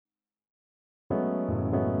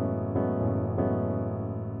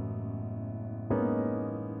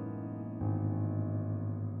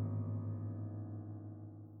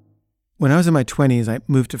When I was in my 20s, I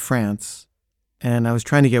moved to France and I was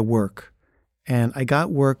trying to get work. And I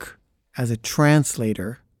got work as a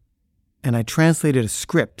translator, and I translated a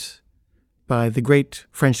script by the great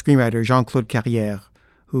French screenwriter Jean-Claude Carrière,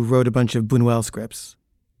 who wrote a bunch of Buñuel scripts.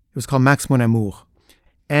 It was called Max Mon Amour.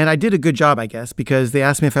 And I did a good job, I guess, because they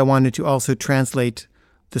asked me if I wanted to also translate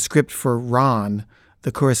the script for Ran,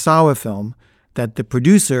 the Kurosawa film that the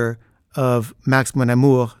producer of Max Mon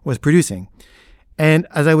Amour was producing. And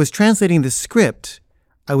as I was translating the script,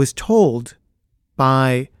 I was told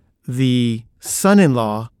by the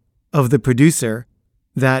son-in-law of the producer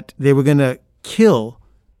that they were going to kill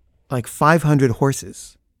like 500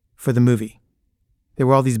 horses for the movie. There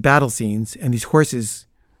were all these battle scenes and these horses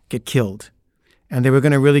get killed, and they were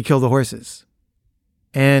going to really kill the horses.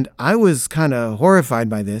 And I was kind of horrified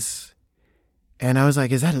by this. And I was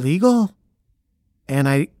like, is that illegal? And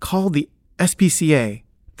I called the SPCA,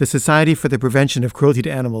 the Society for the Prevention of Cruelty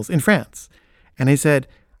to Animals in France. And I said,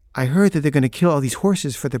 I heard that they're going to kill all these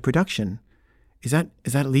horses for the production. Is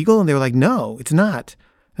that legal? And they were like, no, it's not.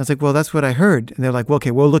 And I was like, well, that's what I heard. And they're like, well, okay,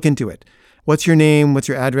 we'll look into it. What's your name? What's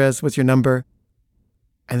your address? What's your number?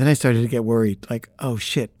 And then I started to get worried. Like, oh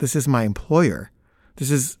shit, this is my employer. This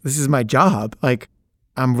is my job. Like,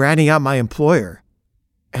 I'm ratting out my employer.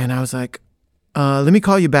 And I was like, let me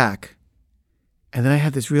call you back. And then I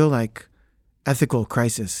had this real like ethical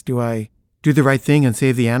crisis. Do I do the right thing and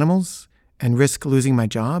save the animals and risk losing my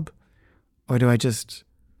job? Or do I just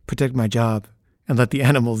protect my job and let the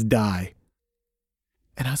animals die?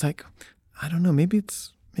 And I was like, I don't know, maybe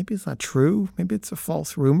it's not true. Maybe it's a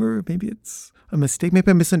false rumor. Maybe it's a mistake.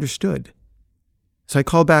 Maybe I misunderstood. So I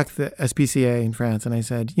called back the SPCA in France and I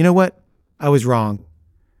said, you know what? I was wrong.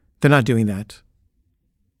 They're not doing that.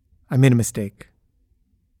 I made a mistake.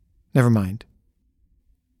 Never mind.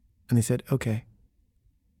 And they said, okay.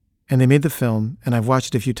 And they made the film, and I've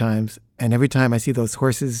watched it a few times, and every time I see those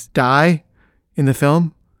horses die in the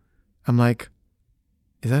film, I'm like,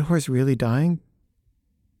 is that horse really dying?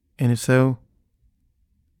 And if so,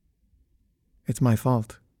 it's my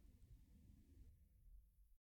fault.